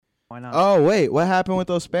Why not? Oh wait, what happened with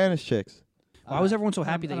those Spanish chicks? Why was everyone so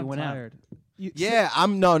happy that you went tired. Yeah,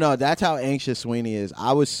 no. That's how anxious Sweeney is.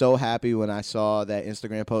 I was so happy when I saw that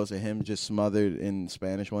Instagram post of him just smothered in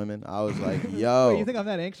Spanish women. I was like, yo. Wait, you think I'm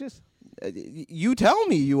that anxious? You tell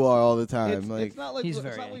me you are all the time. It's not like He's it's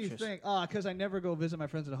very not what you anxious. think. Because I never go visit my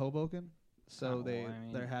friends in Hoboken, so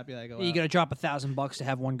they're happy I go. You out. got to drop $1,000 to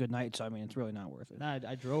have one good night. So I mean, it's really not worth it. Nah,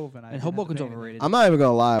 I drove and I. And didn't have to Hoboken's pay anything. overrated. I'm not even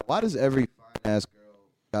gonna lie. Why does every fine ass girl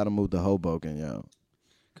gotta move to Hoboken, yo?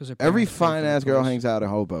 Because Every fine ass girl hangs out in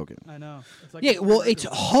Hoboken. I know. It's like Yeah, well, it's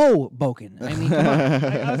Hoboken. I mean, come on.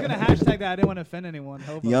 I was gonna hashtag that. I didn't want to offend anyone.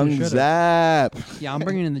 Hoboken. Young Zap. Yeah, I'm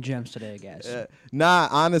bringing in the gems today, I guess. Nah,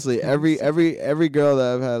 honestly, every girl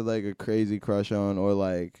that I've had like a crazy crush on, or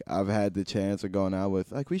like I've had the chance of going out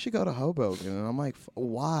with, like we should go to Hoboken, and I'm like,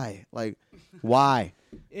 why? Like, why?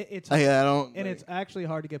 It's I don't. and it's actually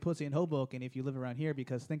hard to get pussy in Hoboken if you live around here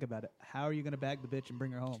because think about it. How are you gonna bag the bitch and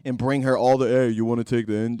bring her home? And bring her all the. Hey, you want to take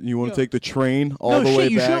take the train all No the way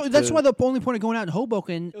shit, you back? should. That's why the only point of going out in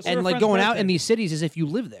Hoboken was for and a like friend's going out birthday. in these cities is if you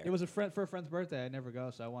live there. It was for a friend's birthday. I never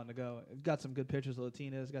go, so I wanted to go. Got some good pictures of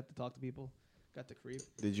Latinas. Got to talk to people. Got to creep.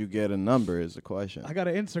 Did you get a number? Is the question. I got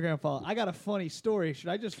an Instagram follow. I got a funny story. Should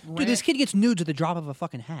I just? Dude, this kid gets nudes at the drop of a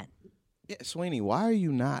fucking hat. Yeah, Sweeney, why are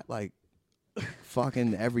you not like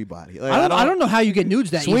fucking everybody? Like, I don't know how you get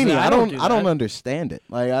nudes that Sweeney, easily. I don't that. understand it.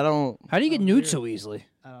 Like I don't. How do you get nudes so easily?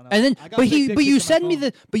 I don't know. And then, I got but fake dick you pics on send my me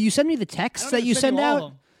phone. you send me the I texts don't that even you send send all out. of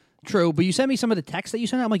them. True, but you send me some of the texts that you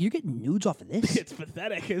send out. I'm like, you're getting nudes off of this. It's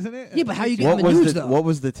pathetic, isn't it? Yeah, but how you What getting the was nudes the though? What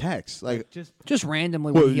was the text? Like, Just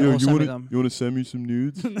randomly when he'll send me them. you want to send me some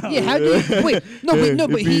nudes? Yeah, how do you wait? No,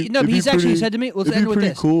 but he's actually said to me. Let's end with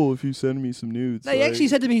this. Cool if you send me some nudes. No, he actually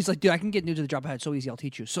said to me, he's like, dude, I can get nudes at the drop of a hat so easy. I'll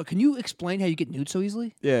teach you. So can you explain how you get nudes so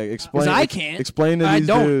easily? Yeah, explain. Because I can't. Explain to these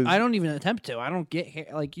don't. dudes. I don't even attempt to. I don't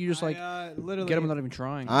get like you just like literally get them without even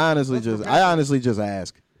trying. I honestly just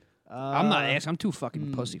ask. I'm not asking. I'm too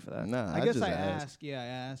fucking pussy for that. Nah, I guess just I ask. ask. Yeah, I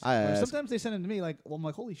ask. I Like, ask. sometimes they send them to me like, well, I'm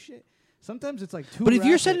like, holy shit. Sometimes it's like too. But if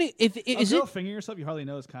you're rapid. sending, if a is girl it? fingering yourself, you hardly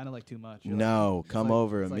know it's kind of like too much. You're No, like, it's come like-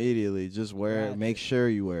 over it's like- immediately. Just wear. ratchet. Make sure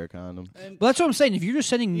you wear a condom. and Well, that's what I'm saying. If you're just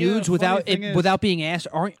sending Yeah, nudes funny without thing is- without being asked,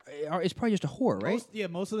 it's probably just a whore, right?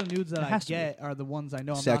 most of the nudes that It I has to be. get are the ones I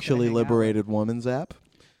know. I'm Sexually not gonna hang out with. liberated woman's app.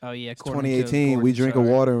 Oh yeah, It's 2018. We drink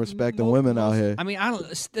Gordon, water and respect the Mo- women out most- here. I mean, I don't.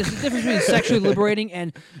 There's a difference between sexually liberating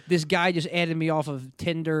and this guy just added me off of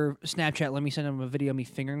Tinder, Snapchat. Let me send him a video of me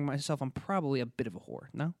fingering myself. I'm probably a bit of a whore.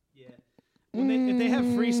 No. Yeah. If they have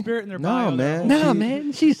free spirit in their No, bio, man. they're- No, She-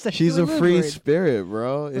 man. She's She's a free liberated. spirit,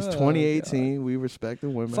 bro. It's Oh, 2018. We respect the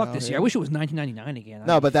women. Fuck out this here. year. I wish it was 1999 again.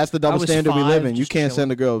 No, but that's the I double was standard we 5, live in. You just can't chilling.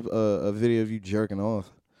 send a girl a video of you jerking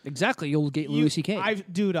off. Exactly. You'll get Louis C.K.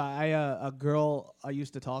 Dude, a girl I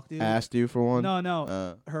used to talk to. Asked you for one?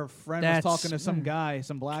 No. Her friend was That's- talking to some guy,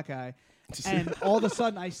 some black guy, and all of a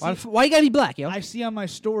sudden I see. Why you gotta be black, yo? I see on my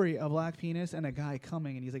story a black penis and a guy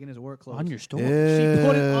coming, and he's like in his work clothes. On your story. She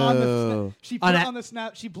put it on the. Ew. She On put it a- on the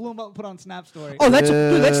snap. She blew him up and put it on Snap story. Oh, that's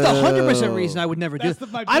dude. That's the Ew. 100% reason I would never do. That's it.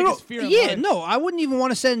 my I don't. biggest fear in Yeah, life. no, I wouldn't even want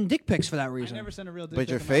to send dick pics for that I reason. never sent a real dick But pic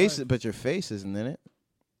your in my face, life. but your face isn't in it.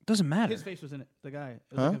 Doesn't matter. His face was in it. The guy. It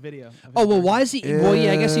was Huh? like a video. of Oh his well, person. why is he? Well,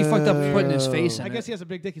 yeah, I guess he fucked up putting his face in I it. guess he has a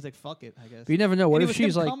big dick. He's like, fuck it. I guess. But you never know. What And if it was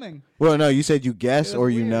she's him like? coming. Well, no, you said you guess It was or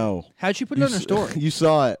you weird. know. How'd she put it You on her s- story? You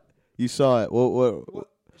saw it. You saw it. What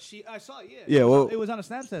I saw it. Yeah. Yeah, It was well- on- it was on a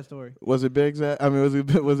Snapchat story. was it? Big? Zach? I mean, was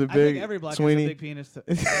it I big? think every black Sweeney? has a big penis.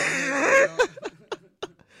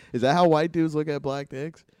 Is that how white dudes look at black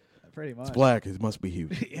dicks? Pretty much. It's black. It must be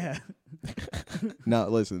huge. Yeah. No,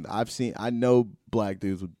 listen. I know black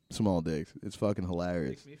dudes with small dicks. It's fucking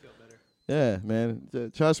hilarious. Makes me feel better. Yeah,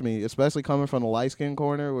 man. Trust me, especially coming from the light skin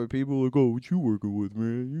corner where people are like, "Oh, what you working with,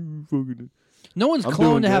 man? You fucking." No one's I'm cloned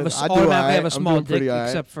doing to have good. a I do automatically alright. have a I'm small doing dick, pretty alright.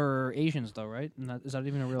 except for Asians, though, right? Is that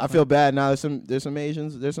even a real? I thing? feel bad now. There's some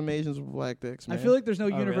Asians. There's some Asians with black dicks. I Man. feel like there's no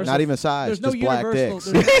really? universal. not even size, There's no just black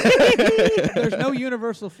universal. dicks. There's no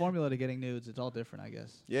universal formula to getting nudes. It's all different, I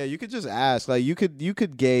guess. Yeah, you could just ask. Like you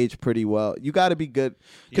could gauge pretty well. You got to be good.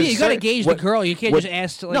 Yeah, you gotta gauge what- the girl. You can't what- just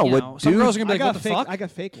ask. To, like, no, you what know, some dudes- girls are gonna be I like, got "What the fake. fuck?" I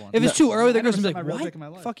got fake ones. If it's too early, I they're never gonna be sent like, my real "What? dick in my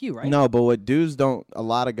life. Fuck you, right?" No, but what dudes don't. A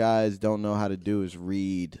lot of guys don't know how to do is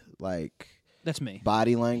read like That's me.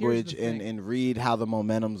 body language thing. and read how the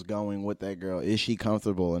momentum's going with that girl. Is she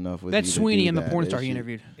comfortable enough with That's you to Sweeney do and the that? porn Is star he she-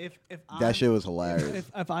 interviewed. If That shit was hilarious.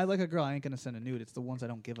 If I like a girl, I ain't gonna send a nude. It's the ones I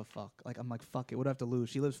don't give a fuck. Like I'm like, fuck it. What do I have to lose?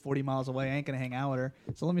 She lives 40 miles away. I ain't gonna hang out with her.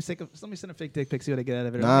 So let me send a fake dick pic. See what I get out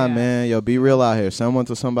of it. Nah, Yeah. man, yo, be real out here. Send one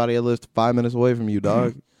to somebody that lives 5 minutes away from you,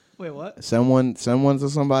 dog. Wait, what? Send one to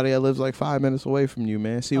somebody that lives like 5 minutes away from you,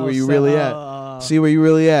 man. See Oh, where you so- really at. See where you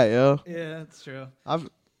really at, yo. Yeah, that's true.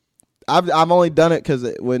 I've only done it because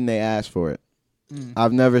when they asked for it.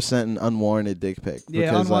 I've never sent an unwarranted dick pic. Yeah,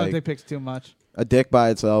 because, unwanted like, dick pics too much. a dick by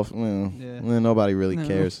itself, nobody really No.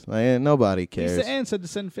 cares. Like, nobody cares. And said to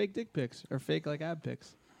send fake dick pics or fake like ab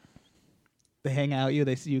pics. They hang out you.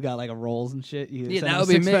 They see you got like a rolls and shit. You Yeah, send that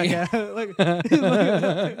them would be me. I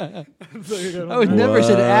I would never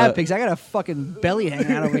send What? ab pics. I got a fucking belly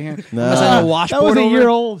hanging out over here. Nah. Unless I had a That washboard was a over year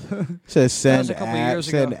it. old. Says send a couple ab, years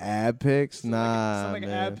send ago. ab pics. Nah, like an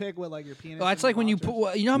man. ab pic with like your penis. Well, that's in like when you boxers.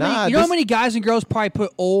 put. You know how Nah, many? You know how this- many guys and girls probably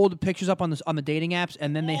put old pictures up on the dating apps,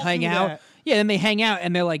 and then they All hang do out. that. Yeah, then they hang out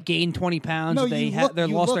and they're like gained 20 pounds. No, they you ha- look, they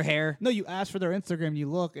you lost look- their hair. No, you ask for their Instagram. You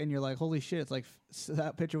look and you're like, holy shit! It's like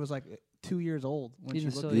that picture was like 2 years old when Even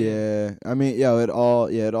she so, looked. Yeah, I mean, it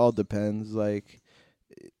all depends. Like,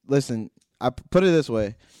 listen, I put it this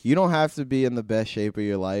way: you don't have to be in the best shape of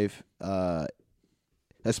your life,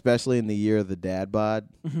 especially in the year of the dad bod.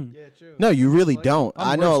 Yeah, true. No, you really Like, don't.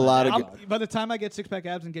 I'm I know a worse lot than of. that. By the time I get 6-pack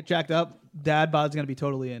abs and get jacked up, dad bod's gonna be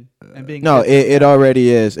totally in and being. No, it already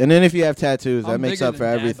is. And then if you have tattoos, that I'm makes bigger up for than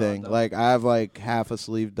dad bod, everything. though. Like I have like half a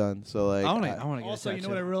sleeve done, so like. I want to get Also, a you tattoo.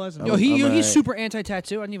 know what I realized? I'm- Yo, he's alright. super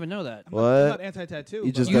anti-tattoo. I didn't even know that. I'm What? not anti-tattoo.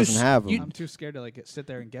 He but just like, doesn't have you- them. I'm too scared to like sit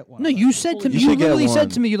there and get one. No, I'm you like, said to holy me. You You should get literally one.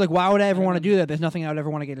 said to me, "You're like, why would I ever I want to don't do that? There's nothing I would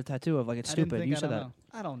ever want to get a tattoo of. Like, it's I didn't stupid." think- You I said don't that. know.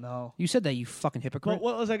 I don't know. You said that. You fucking hypocrite. But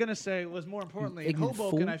what was I gonna say? Was more importantly, in ignorant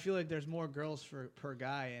Hoboken, fool. I feel like there's more girls per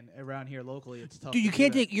guy, and around here locally, it's tough. Dude, you to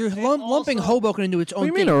can't do that. take. You're And lumping also- Hoboken into its What own do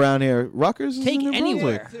you mean thing. around here? Rutgers is Take in New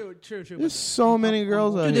anywhere. Brunswick. True. There's but so many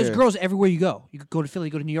girls out Dude, here. there's girls everywhere you go. You could go to Philly,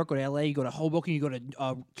 you go to New York, go to LA, you go to Hoboken, you go to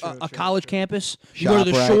a True, college true. campus, you go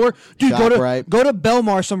to the ShopRite. shore. Dude, ShopRite. go to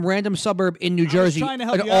Belmar, some random suburb in New I was Jersey, trying to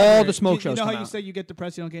help and you out all here. the smoke You shows know how come you out. say you get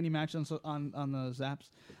depressed, you don't get any matches on the Zaps.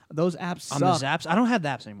 Those apps On suck. the Zaps, I don't have the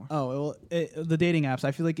apps anymore. Oh well, the dating apps.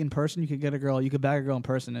 I feel like in person you could get a girl, you could bag a girl in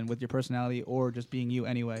person, and with your personality or just being you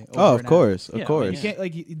anyway. Oh, over of an app. course, Yeah, of course. You can't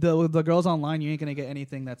like the girls online. You ain't gonna get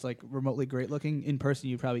anything that's like remotely great looking. In person,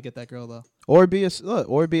 you probably get that girl though. Or be a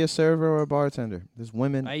server or a bartender. There's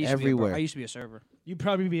women I used everywhere. To be I used to be a server. You'd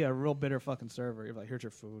probably be a real bitter fucking server. You're like, here's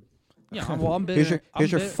your food. Yeah, I'm bitter. Here's your I'm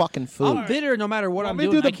bitter. fucking food. I'm bitter no matter what Want I'm me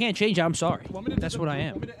to doing. do I the- can't change it. I'm sorry. Want me to do That's the- what I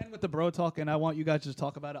am. Want me to end with the bro talk, and I want you guys to just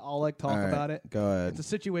talk about it. I'll like talk All right, about it. Go ahead. It's a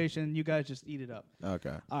situation. You guys just eat it up.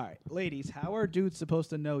 Okay. All right, ladies, how are dudes supposed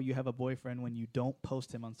to know you have a boyfriend when you don't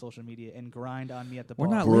post him on social media and grind on me at the We're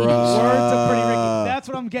bar? not Bruh. ladies. Words of Pretty Ricky. That's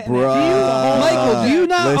what I'm getting Bruh. at. Michael, do you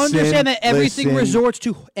not Listen, understand that everything listen. resorts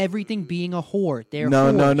to everything being a whore? They're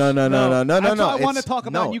No. whores. That's what I wanna It's- talk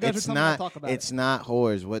about. No, You guys are it's telling me to not. talk about It's not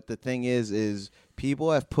whores. What the thing is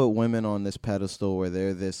people have put women on this pedestal where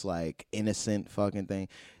they're this like innocent fucking thing.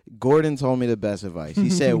 Gordon told me the best advice. He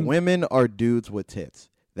said women are dudes with tits.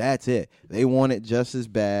 That's it. They want it just as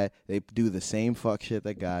bad. They do the same fuck shit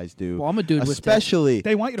that guys do. Well, I'm a dude with tits. especially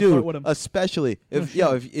They want you to dude, flirt with 'em. Especially if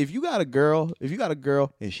if you got a girl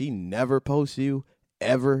and she never posts you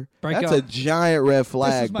ever, Break that's up. a giant red This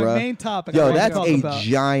flag, is my bro. main topic. I Yo, wanna that's talk a about.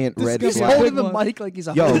 giant This red is He's my flag. holding big the one. mic like he's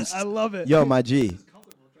a Yo, host. I love it. Yo, my G,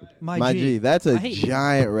 my G, that's I a hate you.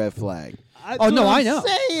 giant red flag. Oh, no, I know.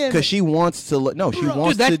 Because she wants to look. No, she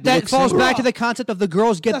wants Dude, to. that look falls single. back to the concept of the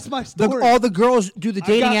girls get That's my story. all the girls do the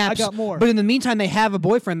dating I apps, got more. but in the meantime they have a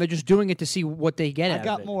boyfriend. They're just doing it to see what they get. I out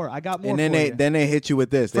got of it. more. I got more. And then for they you. hit you with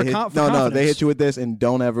this. They For hit, con- for no, they confidence. hit you with this and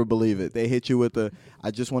don't ever believe it. They hit you with the. I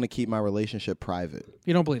just want to keep my relationship private.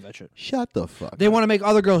 You don't believe that shit. Shut the fuck. They up. want to make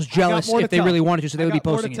other girls I got jealous more to if they tell. really wanted to, so they I would be got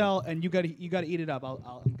more posting to it. tell, and you got to eat it up.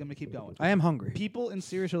 I'm gonna keep going. I am hungry. People in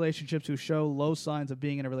serious relationships who show low signs of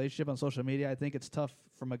being in a relationship on social media, I think it's tough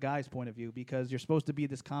from a guy's point of view because you're supposed to be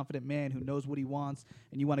this confident man who knows what he wants,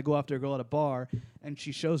 and you want to go after a girl at a bar, and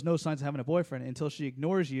she shows no signs of having a boyfriend until she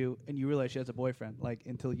ignores you, and you realize she has a boyfriend. Like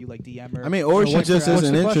until you like DM her. I mean, or So she what's just your- what's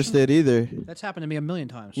isn't the question? interested either. That's happened to me a million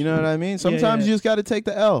times. You know what I mean? Sometimes yeah. you just got to take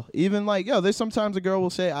the L. Even like, yo, there's sometimes a girl will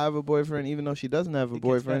say, I have a boyfriend, even though she doesn't have a It gets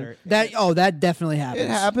boyfriend. better. that definitely happens. It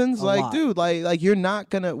happens. a Like, lot. dude, like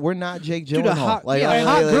we're not Jake Dude, Gyllenhaal. a hot- like, yeah, like, a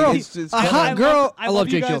hot like, girl- it's just a kinda- hot girl- I love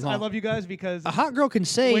you Jake guys. Gyllenhaal. I love you guys because A hot girl can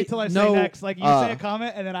say wait till I no. say next. Like you say a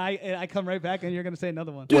comment, and then I come right back, and you're gonna say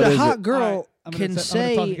another one. Dude, What a is hot it? girl All right, I'm can gonna I'm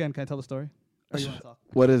gonna talk say. again. Can I tell the story? Or you wanna talk?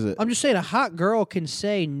 What is it? I'm just saying, a hot girl can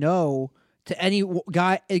say no to any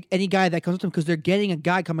guy that comes up to them because they're getting a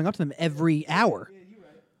guy coming up to them every hour.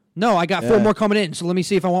 No, I got 4 Yeah. more coming in, so let me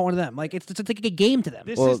see if I want one of them. Like it's like a game to them.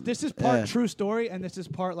 This is part yeah. true story, and this is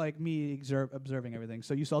part like me observing everything.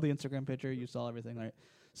 So you saw the Instagram picture, you saw everything, right?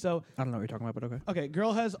 So I don't know what you're talking about, but okay. okay,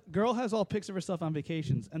 girl has all pics of herself on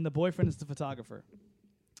vacations, and the boyfriend is the photographer.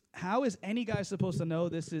 How is any guy supposed to know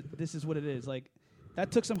this is what it is? Like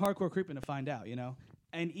that took some hardcore creeping to find out, you know.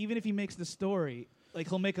 And even if he makes the story, like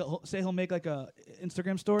he'll make like a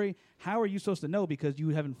Instagram story. How are you supposed to know because you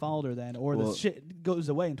haven't followed her then, or the shit goes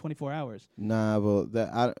away in 24 hours? Nah,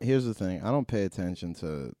 but here's the thing. I don't pay attention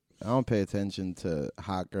to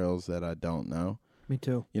hot girls that I don't know. Me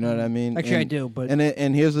too. You know what I mean? Actually, I do, but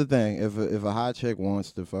and here's the thing: if a hot chick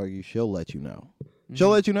wants to fuck you, she'll let you know. She'll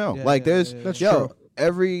let you know. Yeah, That's true.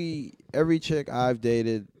 Every chick I've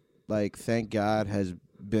dated, like, thank God, has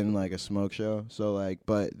been like a smoke show. So like,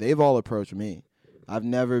 but they've all approached me. I've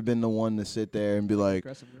never been the one to sit there and be like,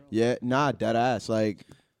 yeah, nah, dead ass. Like,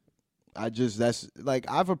 that's like,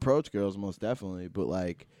 I've approached girls most definitely, but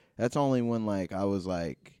like, that's only when like I was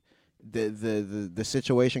like, the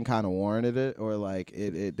situation kind of warranted it, or like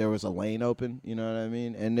there was a lane open, you know what I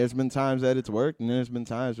mean? And there's been times that it's worked, and there's been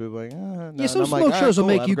times where we're like, no. Yeah, some I'm like, smoke shows will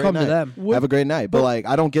cool, make you come to them. Have a great night. But like,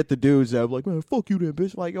 I don't get the dudes that are like, man, fuck you then,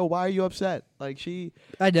 bitch. Like, yo, why are you upset? Like,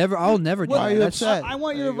 I'll never do Why are that. you That's- upset? I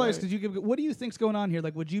want your advice because what do you think's going on here?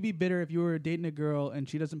 Like, would you be bitter if you were dating a girl and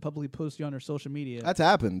she doesn't publicly post you on her social media? That's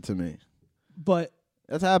happened to me. But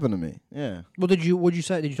That's happened to me. Yeah. Well, what'd you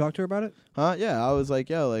say? Did you talk to her about it? Huh? Yeah. I was like,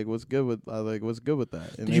 yo, like, what's good with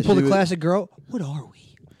that? And Did you then pull she the was- classic girl? What are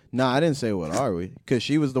we? Nah, I didn't say what are we, because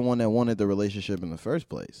she was the one that wanted the relationship in the first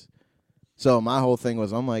place. So my whole thing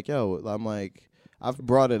was, I'm like, I've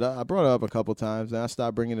brought it up. I brought it up a couple times, and I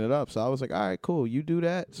stopped bringing it up. So I was like, all right, cool, you do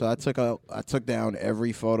that. So I took down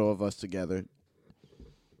every photo of us together.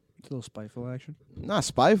 It's a little spiteful, action. Not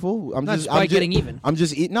spiteful. I'm getting even.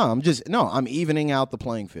 I'm evening out the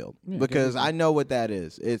playing field, because I know what that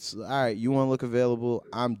is. It's all right. You want to look available?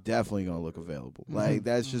 I'm definitely gonna look available. Like,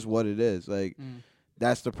 that's just what it is. Like,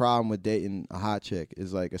 that's the problem with dating a hot chick,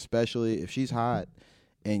 is like, especially if she's hot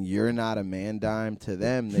and you're not a man dime to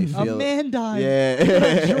them, they feel a man dime.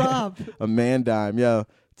 Yeah, Drop. a man dime. Yo,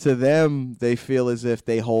 to them, they feel as if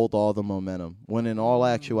they hold all the momentum. When in all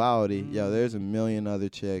actuality, there's a million other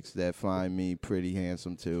chicks that find me pretty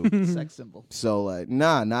handsome too. Sex symbol. So like,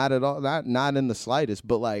 nah, not at all. Not in the slightest.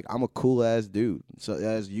 But like, I'm a cool ass dude. So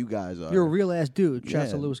as you guys are. You're a real ass dude.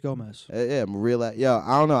 Shouts to Yeah. Luis Gomez. Yeah, I'm a real. Yo,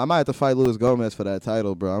 I don't know. I might have to fight Luis Gomez for that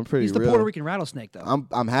title, bro. I'm pretty. He's the real. Puerto Rican rattlesnake, though.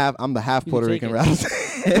 I'm the half You Puerto can take Rican it. rattlesnake.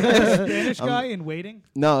 Spanish guy in waiting.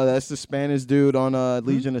 No, that's the Spanish dude on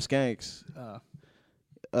Legion of Skanks.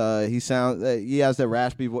 He has that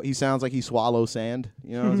raspy voice. He sounds like he swallows sand.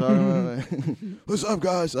 You know what I'm talking about? What's up,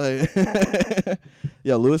 guys? Like,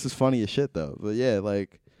 yeah, Lewis is funny as shit though. But yeah,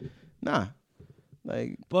 like, nah,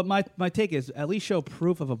 like. But my take is at least show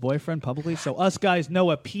proof of a boyfriend publicly, so us guys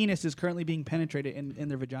know a penis is currently being penetrated in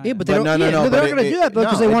their vagina. Yeah, but they don't. no, They're not going to do that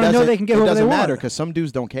because they want to know they can get it whoever they doesn't want. matter, because some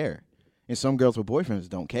dudes don't care, and some girls with boyfriends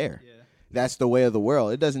don't care. Yeah. That's the way of the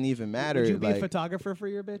world. It doesn't even matter. Would you be like, a photographer for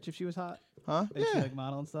your bitch if she was hot? huh? If she Yeah, like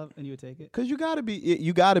model and stuff, and you would take it? because you gotta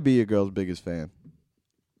be your girl's biggest fan.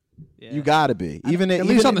 Yeah. You gotta be, even At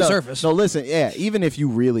least on the surface. No, listen, yeah, even if you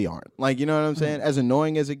really aren't, like, you know what I'm saying. As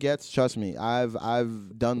annoying as it gets, trust me,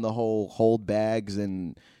 I've done the whole hold bags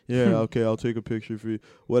and okay, I'll take a picture for you,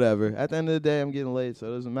 whatever. At the end of the day, I'm getting late, so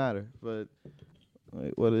it doesn't matter. But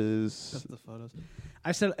like, what is? That's the photos.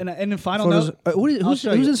 I said, and in final Photos- note, whose I'll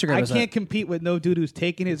show you. Instagram I is can't that? compete with no dude who's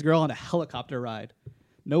taking his girl on a helicopter ride.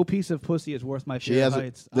 No piece of pussy is worth my She fear has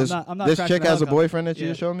heights. this. I'm not This crashing chick has a helicopter. boyfriend that you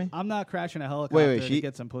Yeah. just showed me. I'm not crashing a helicopter Wait, to she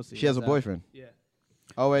get some pussy. She has a How's that? boyfriend. Yeah.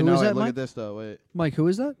 Oh wait, Who no, is wait, that, look Mike? at this though. Wait, Mike, who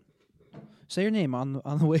is that? Say your name on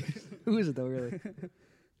the way. Who is it though? Really?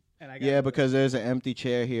 And I got yeah, because there's an empty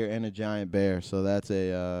chair here and a giant bear, so that's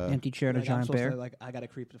a. Empty chair and a I'm giant supposed bear. to, like, I got to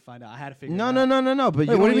creep to find out. I had to figure. No, it no, out. no, no, no. But Wait,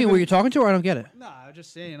 you what do don't you mean? even- Were you talking to her? I don't get it. No, I was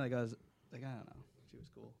just saying. Like, I was like, I don't know. She was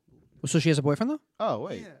cool. So she has a boyfriend though? Oh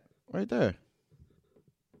wait, right there.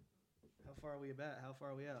 How far are we at? How far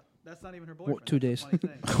are we out? That's not even her boyfriend. 2 That's days. the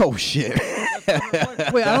funny thing. Oh shit. That's not her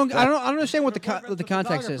boyfriend. Wait, I don't understand what Her what boyfriend's the a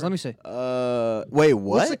context is. photographer. Let me see. Wait,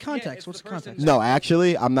 What's the what? context? it's What's the the person- context? No,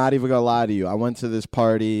 actually, I'm not even gonna lie to you. I went to this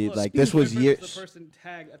party. Look, Like, this was boyfriend is years. the person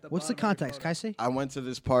tagged at the What's the bottom of your context? photo. Can I see? I went to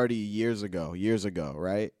this party years ago,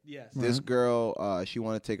 right? Yes. This girl, she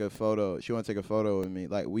wanted to take a photo. She wanted to take a photo with me.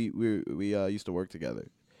 Like, we used to work together.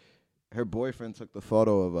 Her boyfriend took the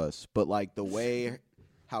photo of us, but like the way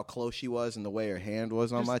how close she was and the way her hand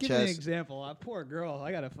was on Just my give me an chest. example. Poor girl.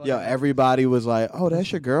 I gotta. Yo, everybody was like, "Oh,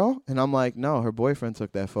 that's your girl," and I'm like, "No, her boyfriend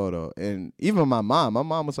took that photo." And even my mom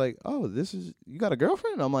was like, "Oh, you got a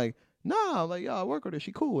girlfriend?" And I'm like, "Nah." I'm like, "Yo, I work with her.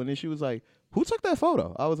 She cool." And then she was like, "Who took that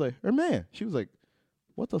photo?" I was like, "Her man." She was like,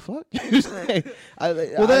 "What the fuck?" She was like,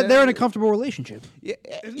 Well, they're in a comfortable relationship. yeah,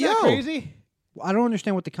 Isn't yo. that crazy? I don't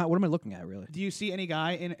understand what what am I looking at really? Do you see any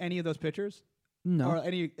guy in any of those pictures? No. Or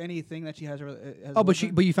anything that she has? Oh, but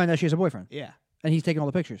you found out she has a boyfriend. Yeah. And he's taking all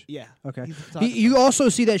the pictures. Yeah. Okay. He's the photographer. You also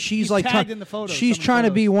see that she's He's like tagged in the photos, she's some of the trying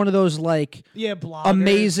to be photos. one of those like Yeah, bloggers.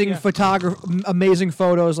 amazing yeah. photographer, amazing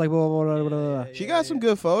photos. Like blah, blah, blah, blah, blah. She got some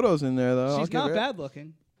good photos in there though. I'll She's give not her- bad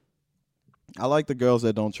looking. I like the girls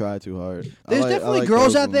that don't try too hard. There's definitely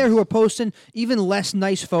girls out there who are posting even less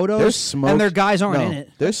nice There's photos, smoke, and their guys aren't no, in it.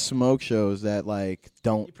 There's smoke shows that like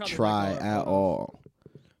don't You probably try like all our at photos. all.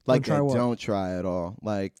 Like try they what? don't try at all.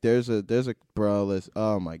 Like there's a bro list.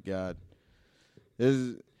 Oh my god.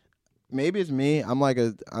 There's maybe it's me. I like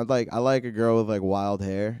a girl with like wild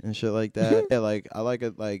hair and shit like that. Yeah, like I like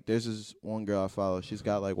it. Like there's this one girl I follow. She's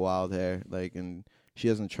got like wild hair. Like and she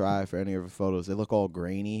doesn't try for any of her photos. They look all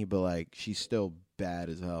grainy, but like she's still bad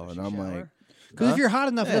as hell. And I'm like, Because Huh? if you're hot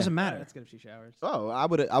enough, it Yeah. doesn't matter. That's good if she showers. oh, I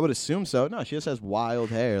would assume so. No, she just has wild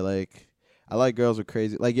hair. Like I like girls with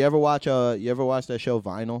crazy. Like you ever watch that show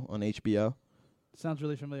Vinyl on HBO? Sounds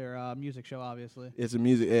really familiar. Music show, obviously. It's a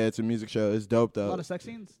music show. It's dope A though. lot of sex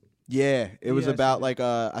scenes. Yeah, it was Yeah, I about seen like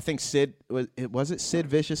I think Sid was it Sid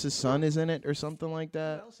Vicious's son is in it or something like Who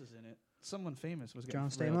that. else is in it? Someone famous was John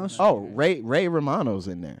getting railed in Stamos? that Oh, movie. Ray Romano's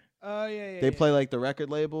in there. Oh yeah, yeah. They yeah. play like the record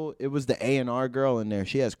label. It was the A&R girl in there.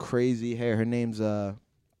 She has crazy hair. Her name's damn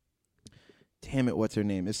it, what's her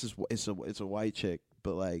name? It's a white chick,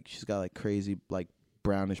 but like she's got like crazy like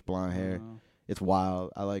brownish blonde hair. Oh. It's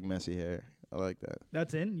wild. I like messy hair. I like that.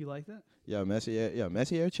 That's in. You like that? Yeah,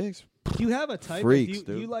 messy hair chicks. Do you have a type? Freaks,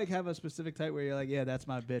 do you dude. like have a specific type where you're like, yeah, that's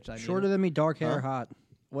my bitch. I need Shorter it. than me, dark hair, Huh? hot.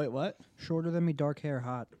 Wait, what? Shorter than me, dark hair,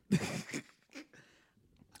 hot.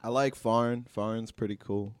 I like foreign. Foreign's pretty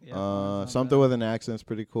cool. Yeah, foreign's not Something bad. with an accent's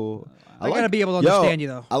pretty cool. I like- gotta be able to Yo, understand you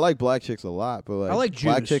though. I like black chicks a lot, but like I like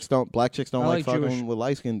black Jews. chicks don't I like like fucking Jewish. with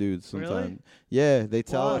light skinned dudes Really? sometimes. Yeah, they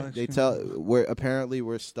Why? tell we're apparently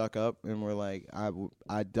we're stuck up and we're like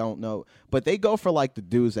I don't know, but they go for like the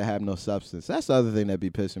dudes that have no substance. That's the other thing that be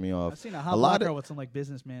pissing me off. I've seen a hot A lot black of- girl with some like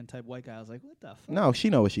businessman type white guy. I was like, what the fuck? No, she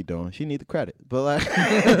know what she doing. She need the credit, but like,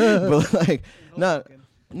 but like, no, fucking-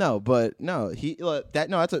 he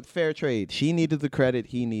that's a fair trade. She needed the credit.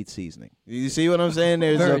 He needs seasoning. You see what I'm saying?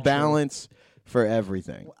 There's Very a true. balance for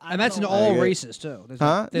everything. I And that's in don't- all I get- races too. Huh? There's No,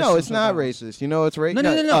 some it's sort of not balance. racist. You know it's racist.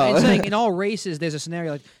 No. Oh. It's saying in all races, there's a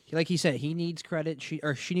scenario like he said, he needs credit, she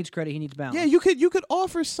needs credit, he needs balance. Yeah, you could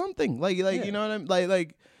offer something like Yeah. you know what I'm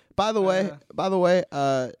like. By the way,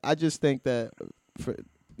 I just think that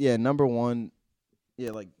number one,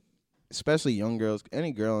 like especially young girls,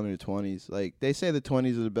 any girl in her 20s, like they say the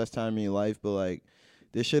 20s are the best time in your life, but like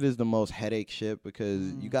this shit is the most headache shit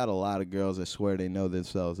because you got a lot of girls that swear they know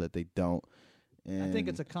themselves that they don't. And I think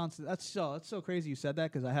it's a constant. That's so crazy you said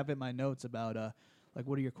that because I have in my notes about like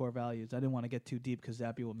what are your core values. I didn't want to get too deep because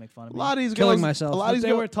Zappy will make fun of a me. lot of these Killing girls, myself. A lot But of these they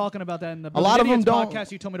girls, were talking about that in the A lot of them Idiots don't-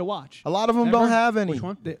 podcast you told me to watch. a lot of them don't Remember? have any. Which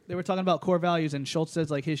one? They were talking about core values, and Schultz says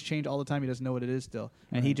like his change all the time. He doesn't know what it is still,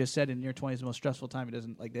 and he just said in your 20s the most stressful time. He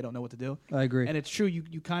doesn't like they don't know what to do, I agree. and it's true.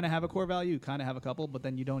 You kind of have a core value, you kind of have a couple, but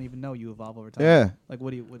then you don't even know you evolve over time. Yeah. Like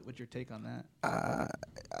what's your take on that?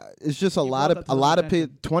 It's just a You lot brought of that to the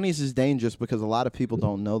attention. 20s is dangerous because a lot of people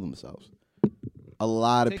don't know themselves. A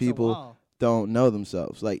lot of Takes a people while. don't know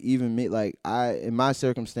themselves. Like even me, like in my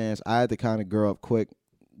circumstance, I had to kind of grow up quick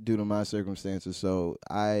due to my circumstances. So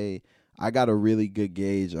I got a really good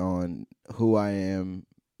gauge on who I am.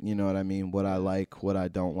 You know what I mean? What I like, what I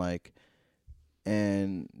don't like.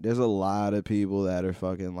 And there's a lot of people that are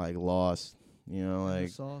fucking like lost. You know, And the like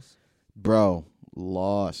sauce. bro,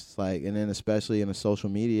 lost. Like, and then especially in a social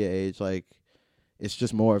media age, like it's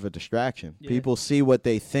just more of a distraction. Yeah. People see what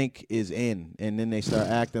they think is in, and then they start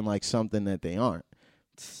acting like something that they aren't.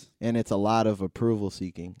 And it's a lot of approval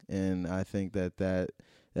seeking, and I think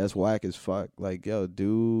that's whack as fuck. Like, yo,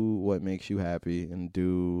 do what makes you happy, and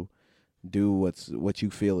do what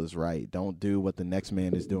you feel is right. Don't do what the next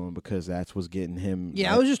man is doing because that's what's getting him. Yeah,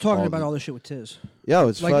 like, I was just talking all about the- all this shit with Tiz. Yo,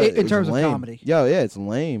 it's like, in it's terms of lame. comedy. Yo, yeah, it's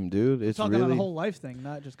lame, dude. It's Talking really on the whole life thing,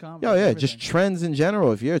 not just comedy. Yo, yeah, everything. just trends in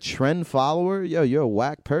general. If you're a trend follower, yo, you're a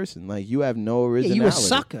whack person. Like you have no Yeah, originality. you a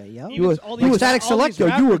sucker, yo. Even You a- all you these- a static all select- these yo,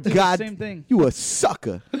 you a rappers do the god- Same thing. You a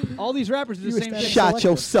sucker. All these rappers do the same thing. Shot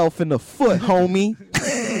yourself in the foot, homie.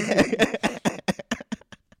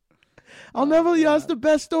 I'll never. Yo, that's the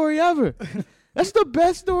best story ever. That's the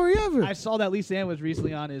best story ever. I saw that Lisa Ann was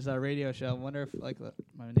recently on his radio show. I wonder if like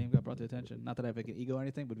my name got brought to attention. Not that I have like an ego or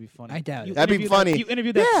anything, but it'd be funny. I doubt You it. That'd be interviewed funny. You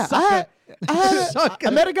interviewed that Yeah, sucker. I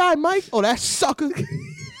met a guy, Mike. Oh, that sucker.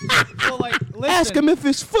 Well, like, listen, Ask him if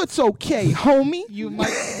his foot's okay, homie. You might.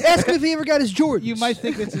 Ask him if he ever got his Jordans. You might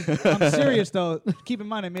think this is. I'm serious though. Keep in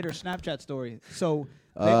mind, I made her Snapchat story, so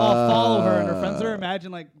they all follow her and her friends. Are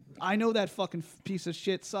imagine like I know that fucking piece of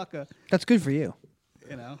shit sucker. That's good for you.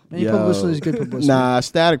 You know, Any publicity is good publicity. Nah,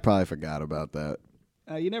 Static probably forgot about that.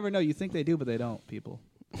 you never know. You think they do, but they don't. People.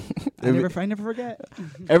 I Every- never forget.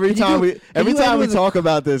 Every time we add talk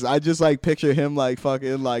about this, I just like picture him like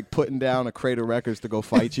fucking like putting down a crate of records to go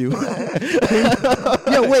fight you.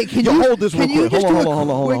 Yeah, wait. Can Yo, you hold this can real you quick. just Hold do on,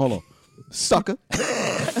 a hold on, sucker.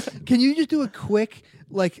 Can you just do a quick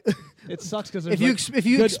like? It sucks because if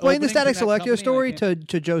you explain the Static Selectio story to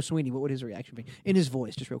Joe Sweeney, what would his reaction be in his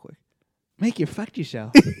voice, just real quick? make your fucked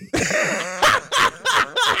yourself.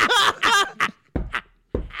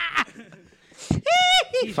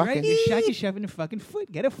 He's right. You shot yourself in the fucking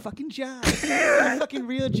foot. Get a fucking job. Get a fucking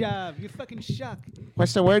real job. You fucking shuck.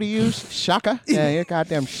 What's the word you use? Shaka? Yeah, you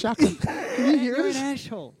goddamn shaka. Can you hear You're an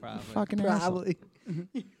asshole, probably. Fucking asshole. Probably.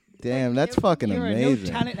 Damn, that's fucking You're amazing.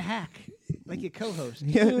 a no-talent hack, like your co-host.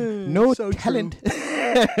 Yeah, no So talent. I'm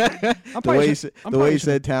The probably way he should- said, I'm the way probably he should-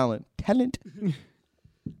 said talent. Talent.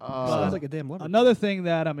 Sounds like a damn leopard. Another thing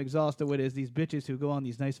that I'm exhausted with is these bitches who go on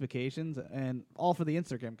these nice vacations and all for the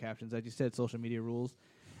Instagram captions, as you said, social media rules.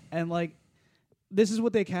 And like, this is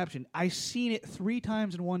what they captioned. I seen it 3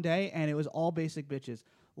 times in one day, and it was all basic bitches.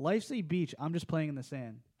 Life's a beach. I'm just playing in the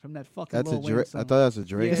sand. From that fucking That's a Lil Wayne Drake. I song. thought that was a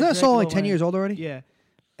Drake. Yeah. Isn't that Drake song like Lil 10 Wayne. years old already? Yeah.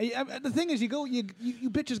 The thing is, you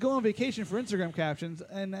bitches go on vacation for Instagram captions,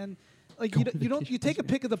 and then like you take a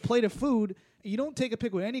pic of the plate of food. You don't take a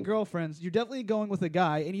pic with any girlfriends. You're definitely going with a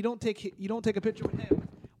guy, and you don't take a picture with him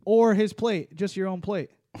or his plate, just your own plate.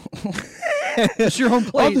 It's your own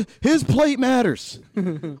plate. His plate matters.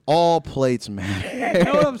 All plates matter. You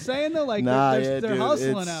know what I'm saying though? Like Nah, they're yeah, dude, hustling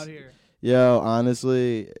it's- out here. Yo,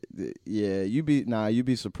 honestly, yeah, you'd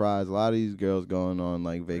be surprised. A lot of these girls going on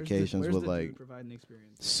like vacations Where's with the like dude providing the experience?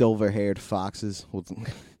 silver-haired foxes with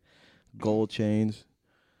gold chains.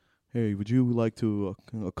 Hey, would you like to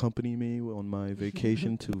accompany me on my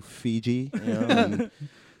vacation to Fiji? You know, and,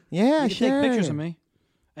 yeah, You can sure. take pictures of me,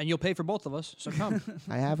 and you'll pay for both of us. So come.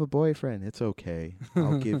 I have a boyfriend. It's okay.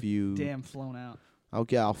 I'll give you. Damn, flown out.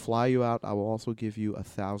 I'll fly you out. I will also give you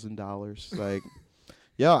 $1,000. Like,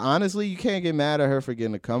 yo, honestly, you can't get mad at her for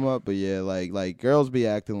getting a come up. But yeah, like girls be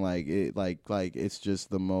acting like it, like it's just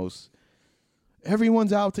the most.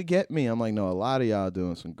 Everyone's out to get me. I'm like, no, a lot of y'all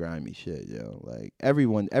doing some grimy shit, yo. Like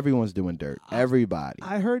everyone's doing dirt. Everybody.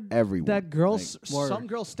 I heard Everyone. that girls, Like, some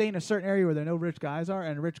girls stay in a certain area where there no rich guys are,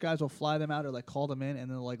 and rich guys will fly them out or like call them in, and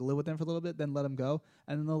then they'll like live with them for a little bit, then let them go,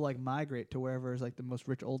 and then they'll like migrate to wherever is like the most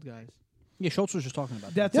rich old guys. Yeah, Schultz was just talking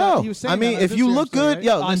about that. That's Yo, he was saying I mean, that on if his you Instagram look story, good, right?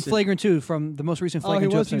 yo, On listen. Flagrant 2 from the most recent Oh, he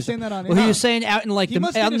Flagrant 2 was. He was episode. saying that on. Well, he was saying out in like He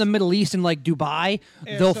must be out in the just- Middle East and like Dubai,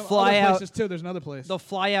 And they'll some fly other out. places too. There's another place. They'll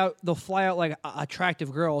fly out like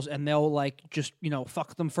attractive girls, and they'll like just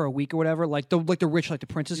fuck them for a week or whatever. Like the rich, like the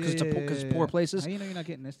princes, because it's poor places. How you know you're not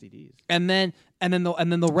getting STDs? And then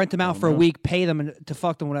they'll rent them out for a week, pay them to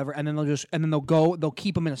fuck them, whatever. And then they'll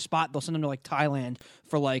keep them in a spot. They'll send them to like Thailand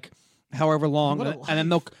for like however long, What a and then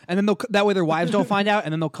they'll that way their wives don't find out,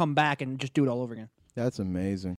 and then they'll come back and just do it all over again. That's amazing.